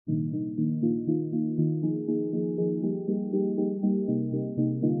Hi,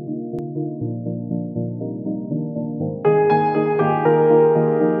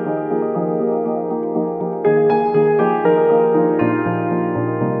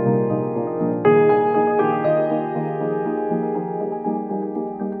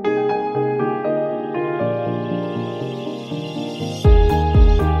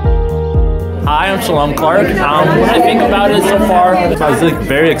 I'm Shalom Clark. What I think about it so far, it's like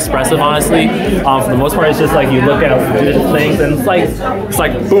very expressive, honestly. For the most part, it's just like you look at things and it's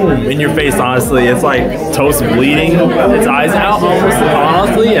like boom in your face, honestly. It's like toast bleeding its eyes out, almost,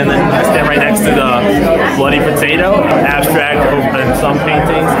 honestly. And then I stand right next to the bloody potato, abstract and some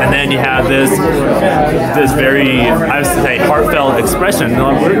paintings, and then you have this very, I would say, heartfelt expression.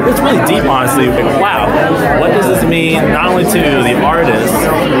 It's really deep, honestly. Like, wow, what does this mean not only to the artist,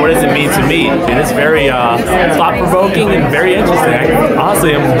 what does it mean to me? And it's very thought-provoking and very interesting.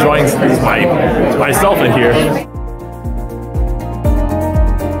 Honestly, I'm enjoying myself in here.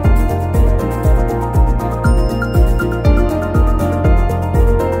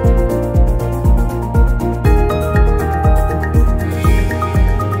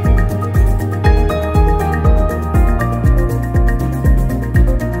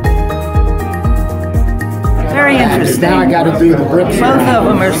 Very interesting. Now I got to do the bricks. Both of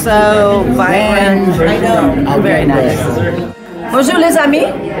them are so vibrant. Very nice. Bonjour les amis.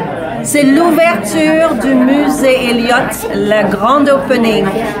 C'est l'ouverture du musée Elliott, le grand opening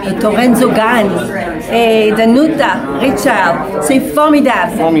de Torenzo Gann et Danuta, Rothschild. C'est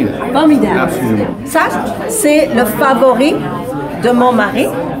formidable. Formidable. Absolument. Ça, c'est le favori de mon mari.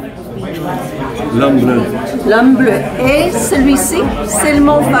 L'homme bleu. L'homme bleu. Et celui-ci, c'est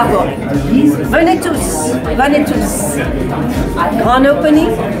mon favori. Venez tous. Venez tous. Grand opening.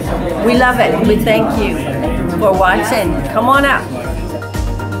 We love it. We thank you for watching. Come on out.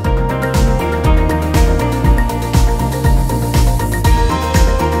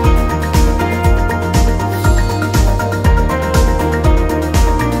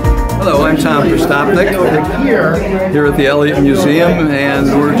 Hello, I'm Tom Christopnik here at the Elliott Museum, and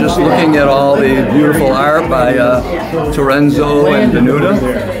we're just looking at all the beautiful art by Torenzo and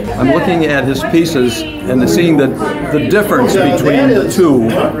Danuta. I'm looking at his pieces and seeing the difference between the two.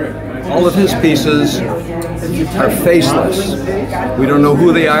 All of his pieces are faceless. We don't know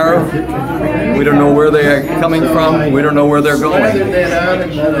who they are. We don't know where they're coming from. We don't know where they're going.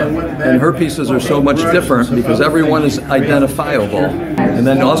 And her pieces are so much different because everyone is identifiable. And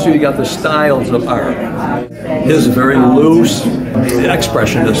then also you got the styles of art. His very loose, the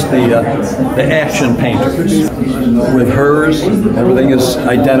expressionists, the action painters. With hers, everything is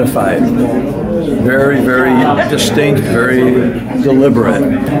identified. Very, very distinct, very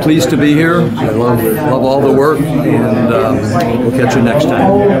deliberate. Pleased to be here. I love all the work, and we'll catch you next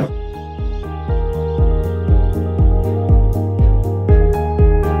time.